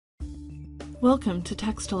Welcome to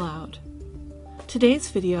TextAloud.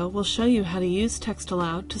 Today's video will show you how to use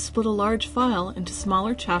TextAloud to split a large file into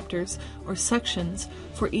smaller chapters or sections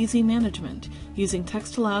for easy management using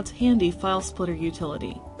TextAloud's handy FileSplitter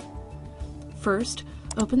utility. First,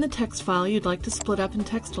 open the text file you'd like to split up in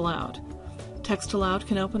TextAloud. TextAloud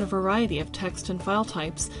can open a variety of text and file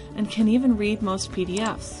types and can even read most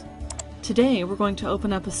PDFs. Today we're going to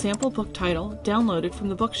open up a sample book title downloaded from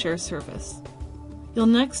the Bookshare service. You'll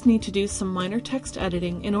next need to do some minor text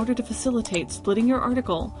editing in order to facilitate splitting your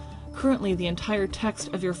article, currently the entire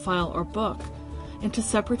text of your file or book, into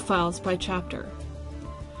separate files by chapter.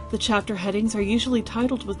 The chapter headings are usually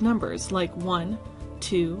titled with numbers like 1,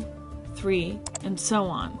 2, 3, and so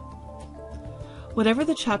on. Whatever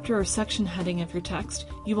the chapter or section heading of your text,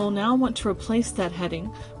 you will now want to replace that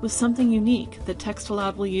heading with something unique that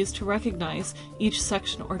TextAloud will use to recognize each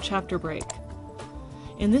section or chapter break.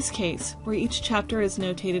 In this case, where each chapter is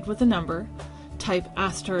notated with a number, type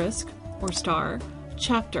asterisk or star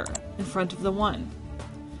chapter in front of the 1.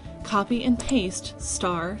 Copy and paste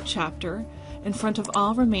star chapter in front of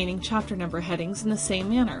all remaining chapter number headings in the same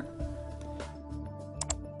manner.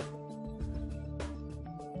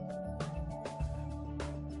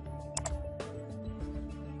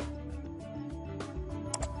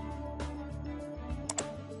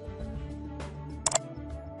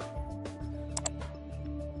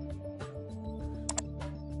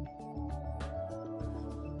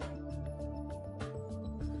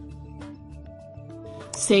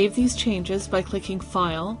 Save these changes by clicking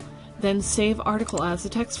File, then Save Article as a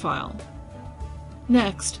text file.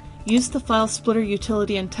 Next, use the FileSplitter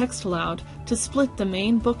utility in TextAloud to split the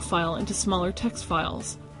main book file into smaller text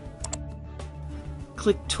files.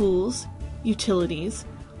 Click Tools, Utilities,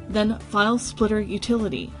 then FileSplitter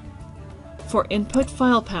Utility. For Input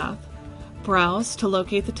File Path, browse to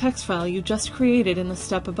locate the text file you just created in the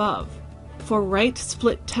step above. For Write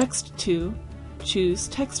Split Text To, choose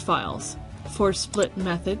Text Files. For Split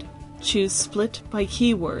Method, choose Split by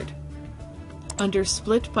Keyword. Under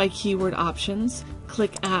Split by Keyword options,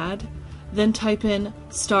 click Add, then type in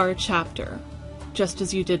star chapter, just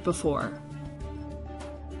as you did before.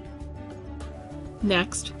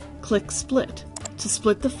 Next, click Split to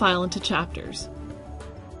split the file into chapters.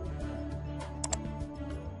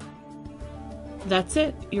 That's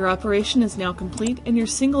it. Your operation is now complete and your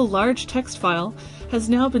single large text file has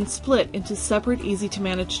now been split into separate,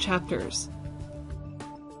 easy-to-manage chapters.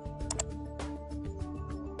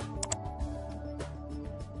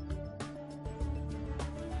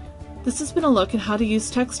 This has been a look at how to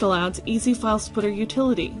use TextAloud's easy FileSplitter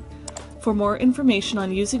utility. For more information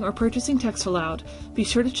on using or purchasing TextAloud, be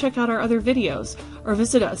sure to check out our other videos or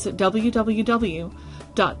visit us at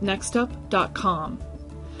www.nextup.com.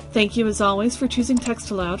 Thank you as always for choosing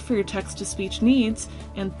TextAloud for your text-to-speech needs,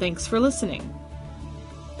 and thanks for listening.